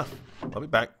 Good enough. I'll be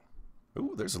back.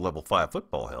 Ooh, there's a level 5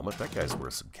 football helmet. That guy's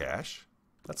worth some cash.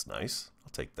 That's nice.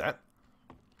 I'll take that.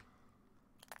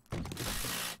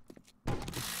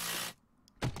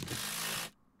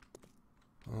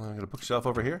 I got a bookshelf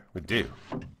over here? We do.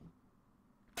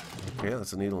 Okay,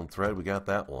 that's a needle and thread. We got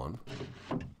that one.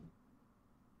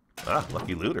 Ah,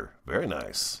 Lucky Looter. Very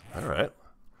nice. All right.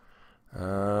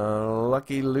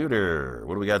 Lucky Looter.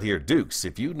 What do we got here? Dukes.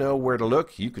 If you know where to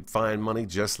look, you could find money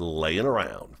just laying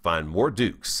around. Find more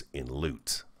dukes in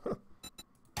loot. Huh.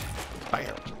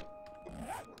 Bam.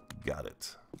 Got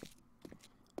it.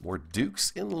 More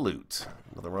dukes in loot.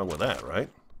 Nothing wrong with that, right?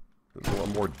 There's a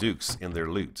lot more dukes in their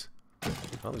loot.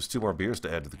 Well, there's 2 more beers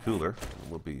to add to the cooler.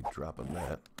 We'll be dropping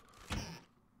that.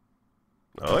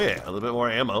 Oh yeah, a little bit more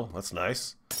ammo. That's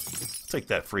nice. Take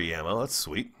that free ammo. That's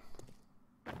sweet.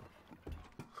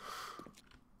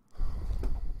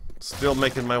 Still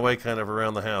making my way kind of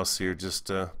around the house here, just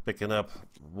picking up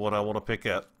what I want to pick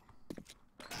up.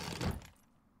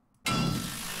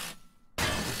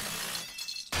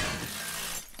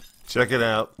 Check it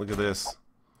out. Look at this.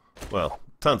 Well,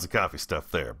 tons of coffee stuff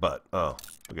there, but oh,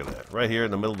 look at that. Right here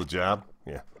in the middle of the job.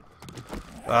 Yeah.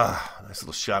 Ah, nice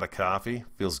little shot of coffee.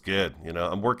 Feels good. You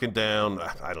know, I'm working down.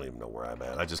 I don't even know where I'm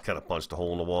at. I just kind of punched a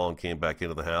hole in the wall and came back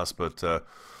into the house. But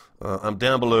I'm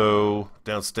down below,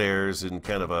 downstairs in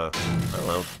kind of a, I don't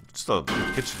know, just a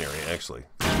kitchen area, actually.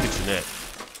 Kitchenette.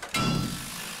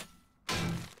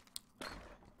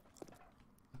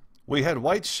 We had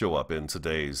whites show up in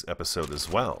today's episode as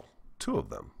well. 2 of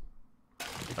them.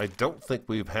 I don't think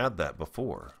we've had that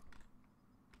before.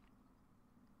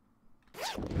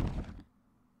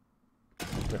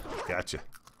 Gotcha.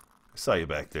 I saw you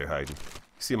back there hiding.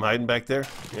 You see him hiding back there?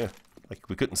 Yeah. Like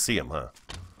we couldn't see him, huh?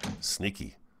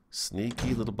 Sneaky.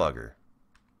 Sneaky little bugger.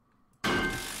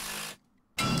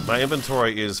 My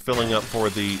inventory is filling up for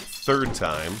the 3rd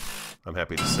time, I'm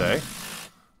happy to say.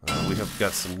 We have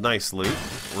got some nice loot.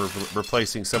 We're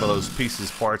replacing some of those pieces,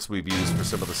 parts we've used for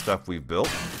some of the stuff we've built,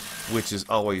 which is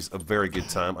always a very good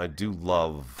time. I do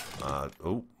love... I'm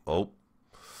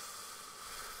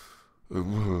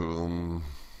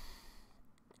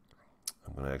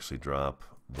going to actually drop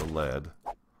the lead,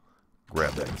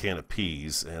 grab that can of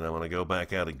peas, and I'm going to go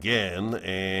back out again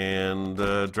and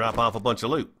drop off a bunch of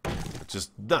loot. It's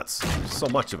just nuts. There's so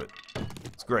much of it.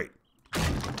 It's great.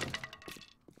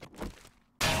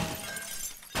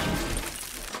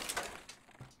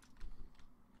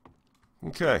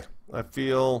 Okay, I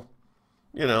feel,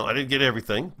 you know, I didn't get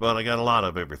everything, but I got a lot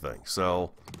of everything.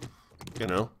 So, you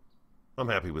know, I'm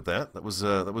happy with that. That was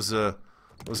a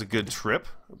good trip.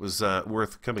 It was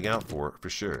worth coming out for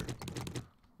sure.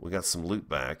 We got some loot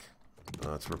back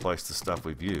to replace the stuff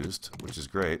we've used, which is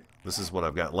great. This is what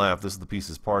I've got left. This is the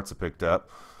pieces, parts I picked up.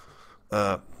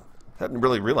 Hadn't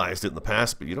really realized it in the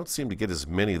past, but you don't seem to get as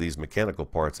many of these mechanical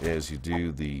parts as you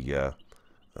do the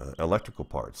electrical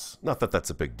parts. Not that that's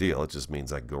a big deal. It just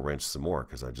means I can go wrench some more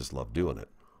because I just love doing it.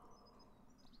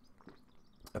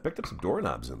 I picked up some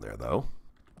doorknobs in there, though.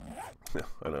 Yeah,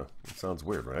 I know. It sounds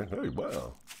weird, right? Hey,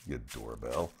 wow. Good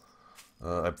doorbell.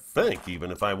 I think,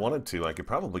 even if I wanted to, I could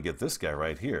probably get this guy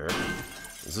right here.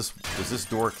 Does this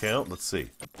door count? Let's see.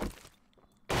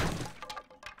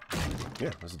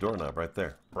 Yeah, there's a doorknob right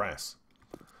there. Brass.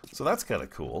 So that's kind of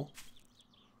cool.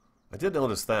 I did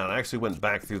notice that. I actually went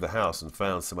back through the house and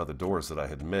found some other doors that I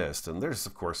had missed. And there's,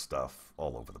 of course, stuff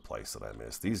all over the place that I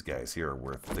missed. These guys here are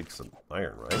worth, I think, some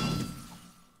iron, right?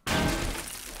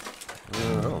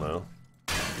 I don't know.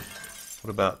 What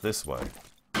about this way?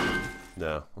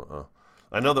 No.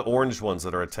 I know the orange ones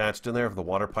that are attached in there, the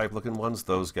water pipe looking ones,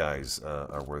 those guys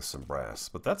are worth some brass.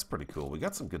 But that's pretty cool. We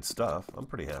got some good stuff. I'm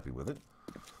pretty happy with it.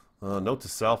 Note to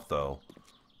self, though.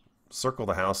 Circle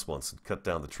the house once and cut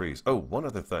down the trees. Oh, one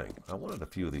other thing. I wanted a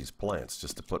few of these plants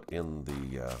just to put in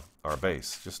the our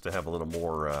base, just to have a little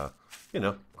more, you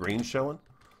know, green showing.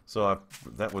 So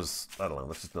that was, I don't know,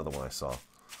 that's just another one I saw.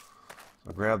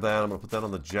 I'll grab that. I'm going to put that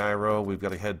on the gyro. We've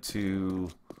got to head to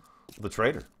the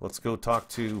trader. Let's go talk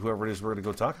to whoever it is we're going to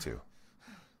go talk to.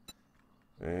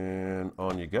 And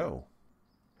on you go.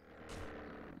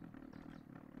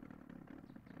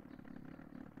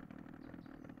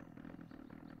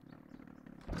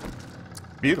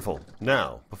 Beautiful.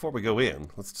 Now, before we go in,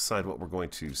 let's decide what we're going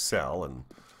to sell and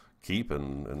keep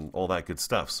and all that good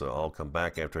stuff. So I'll come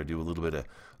back after I do a little bit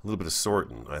of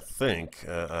sorting. I think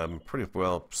I'm pretty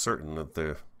well certain that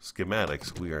the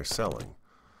schematics we are selling.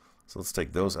 So let's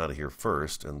take those out of here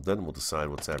first, and then we'll decide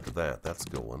what's after that. That's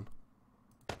going.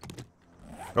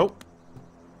 Oh.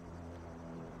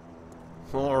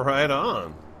 All right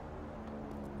on.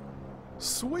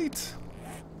 Sweet.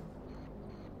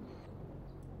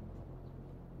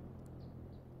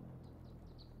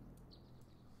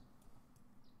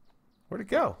 Where'd it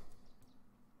go?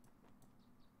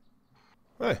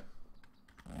 Hey.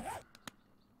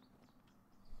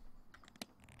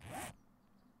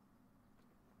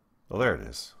 Oh, there it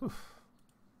is. Whew.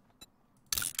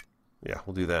 Yeah,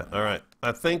 we'll do that. All right.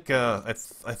 I think I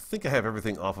think I have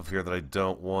everything off of here that I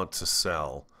don't want to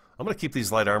sell. I'm going to keep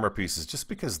these light armor pieces just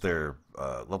because they're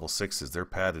level 6s. They're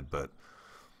padded, but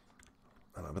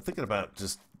I've been thinking about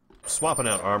just swapping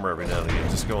out armor every now and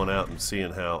again, just going out and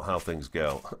seeing how things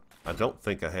go. I don't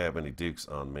think I have any dukes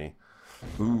on me.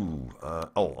 Ooh.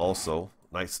 Oh, also,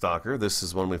 Night Stalker. This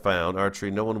is one we found. Archery.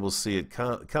 No one will see it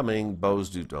coming. Bows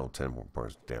do 10 more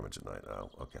points damage at night. Oh,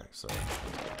 okay. So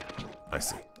I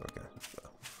see. Okay.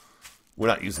 We're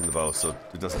not using the bow, so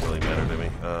it doesn't really matter to me.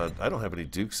 I don't have any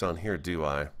dukes on here, do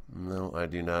I? No, I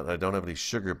do not. I don't have any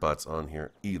sugar butts on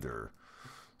here either.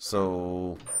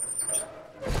 So,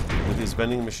 would this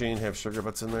vending machine have sugar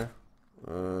butts in there?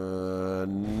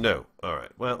 No. All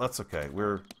right. Well, that's okay.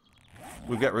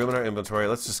 We've got room in our inventory.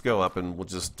 Let's just go up and we'll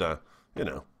just, you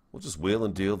know, we'll just wheel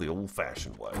and deal the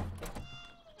old-fashioned way.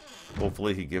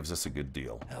 Hopefully he gives us a good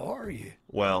deal. How are you?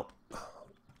 Well,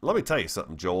 let me tell you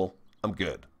something, Joel. I'm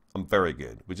good. I'm very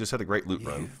good. We just had a great loot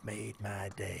run. You've made my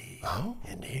day. Oh.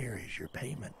 And here is your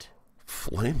payment.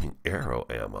 Flaming arrow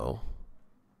ammo.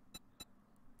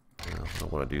 I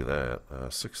don't want to do that.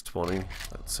 620.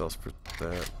 That sells for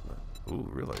that. Ooh,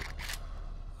 really?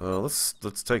 Let's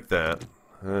take that.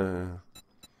 All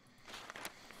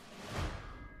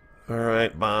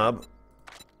right, Bob.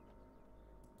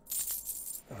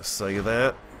 I'll sell you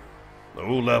that.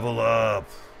 Oh, level up.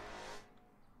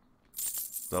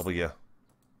 W.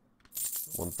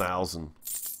 1,000.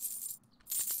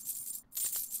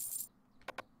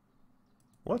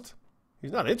 What?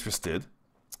 He's not interested.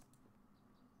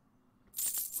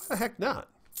 Why the heck not?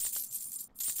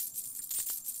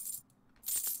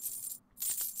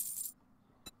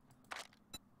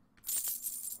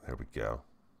 There we go.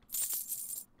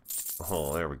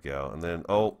 Oh, there we go. And then,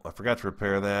 oh, I forgot to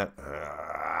repair that.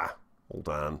 Hold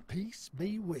on. Peace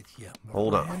be with you, my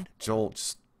Hold friend. on. Joel,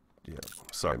 just... Yeah,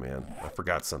 sorry, man. I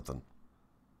forgot something.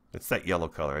 It's that yellow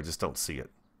color. I just don't see it.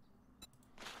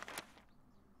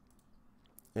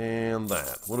 And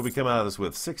that. What do we come out of this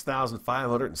with?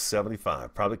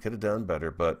 6,575. Probably could have done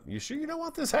better, but you sure you don't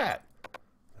want this hat?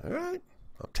 All right.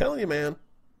 I'm telling you, man.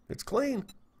 It's clean.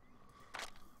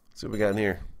 Let's see what we got in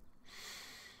here.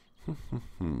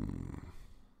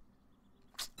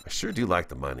 I sure do like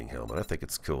the mining helmet. I think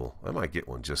it's cool. I might get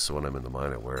one just so when I'm in the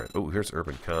mine I wear it. Oh, here's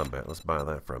Urban Combat. Let's buy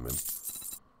that from him.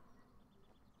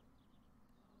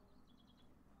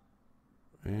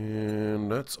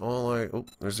 And that's all I... Oh,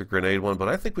 there's a grenade one. But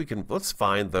I think we can... Let's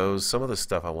find those. Some of the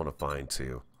stuff I want to find,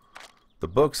 too. The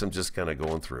books I'm just kind of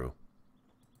going through.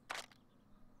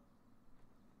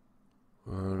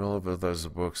 And all of those are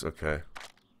books. Okay.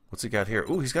 What's he got here?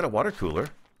 Ooh, he's got a water cooler.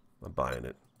 I'm buying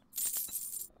it.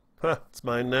 Huh, it's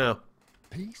mine now.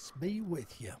 Peace be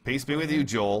with you. Peace be with you,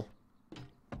 Joel.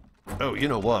 Oh, you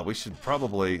know what? We should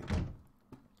probably...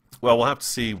 Well, we'll have to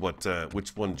see what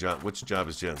which job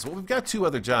is Jen's. Well, we've got 2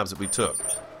 other jobs that we took.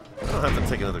 I don't have to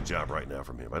take another job right now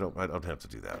from him. I don't have to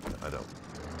do that. I don't.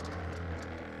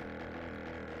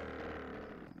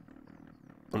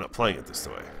 I'm not playing it this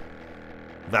way.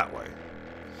 That way.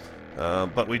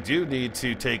 But we do need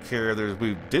to take care of...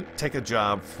 We did take a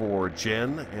job for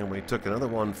Jen, and we took another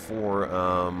one for...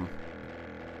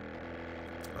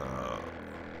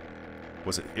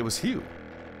 It was Hugh.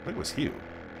 I think it was Hugh.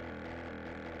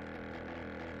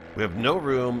 We have no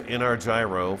room in our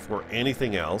gyro for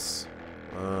anything else.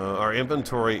 Our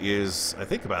inventory is, I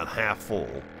think, about half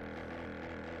full.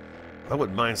 I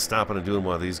wouldn't mind stopping and doing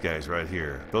one of these guys right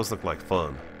here. Those look like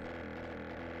fun.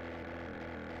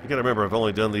 You gotta remember, I've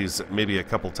only done these maybe a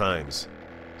couple times.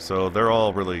 So they're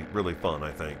all really, really fun,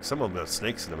 I think. Some of them have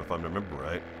snakes in them, if I remember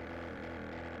right.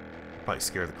 Probably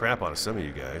scare the crap out of some of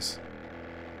you guys.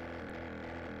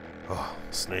 Oh,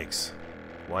 snakes.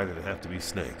 Why did it have to be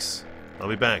snakes? I'll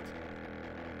be back.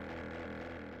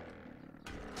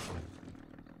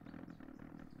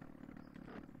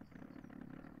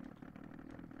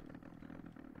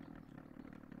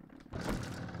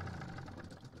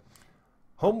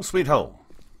 Home sweet home.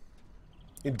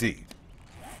 Indeed.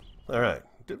 Alright.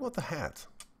 Did want the hat.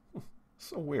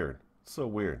 So weird. So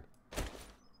weird.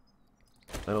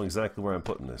 I know exactly where I'm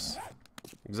putting this.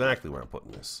 Exactly where I'm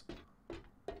putting this.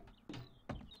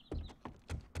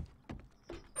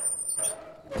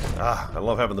 Ah, I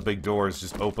love having the big doors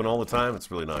just open all the time. It's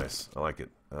really nice. I like it.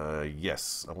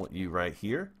 Yes, I want you right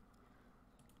here.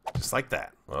 Just like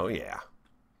that. Oh, yeah.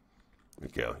 There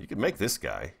you go. You can make this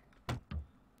guy.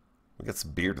 We got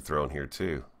some beer to throw in here,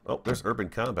 too. Oh, there's urban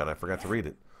combat. I forgot to read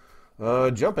it.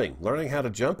 Jumping. Learning how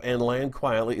to jump and land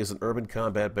quietly is an urban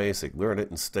combat basic. Learn it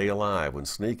and stay alive. When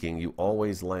sneaking, you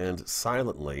always land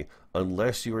silently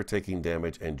unless you are taking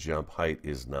damage and jump height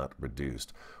is not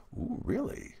reduced. Ooh,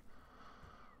 really?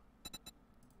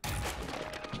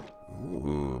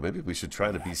 Ooh, maybe we should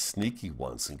try to be sneaky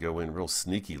once and go in real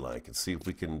sneaky-like and see if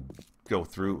we can go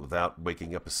through without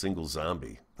waking up a single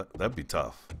zombie. That'd be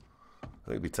tough. I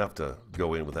think it'd be tough to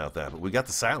go in without that. But we got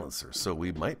the silencer, so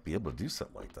we might be able to do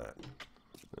something like that.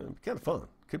 It'd be kind of fun.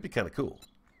 Could be kind of cool.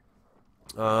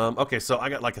 Okay, so I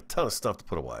got like a ton of stuff to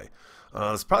put away.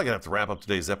 It's probably going to have to wrap up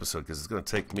today's episode because it's going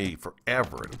to take me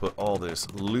forever to put all this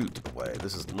loot away.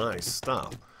 This is nice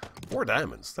stuff. 4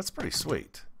 diamonds. That's pretty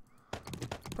sweet.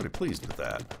 Pretty pleased with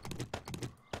that.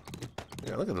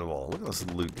 Yeah, look at it all. Look at this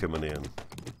loot coming in.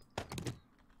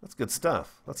 That's good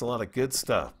stuff. That's a lot of good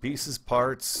stuff. Pieces,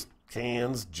 parts,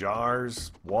 cans,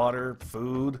 jars, water,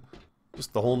 food.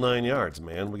 Just the whole 9 yards,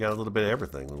 man. We got a little bit of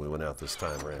everything when we went out this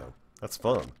time around. That's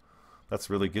fun. That's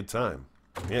a really good time.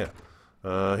 Yeah.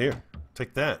 Here.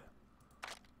 Take that.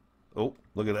 Oh,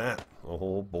 look at that.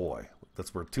 Oh, boy.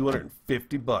 That's worth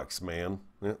 $250, man.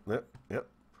 Yep.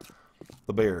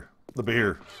 The beer. The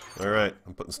beer. All right.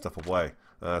 I'm putting stuff away.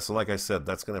 So like I said,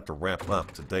 that's going to have to wrap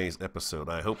up today's episode.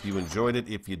 I hope you enjoyed it.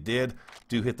 If you did,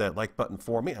 do hit that like button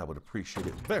for me. I would appreciate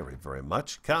it very, very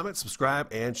much. Comment, subscribe,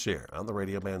 and share. I'm the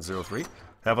Radio Man 03.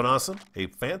 Have an awesome, a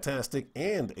fantastic,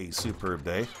 and a superb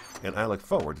day. And I look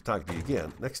forward to talking to you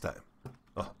again next time.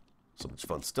 Oh, so much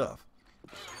fun stuff.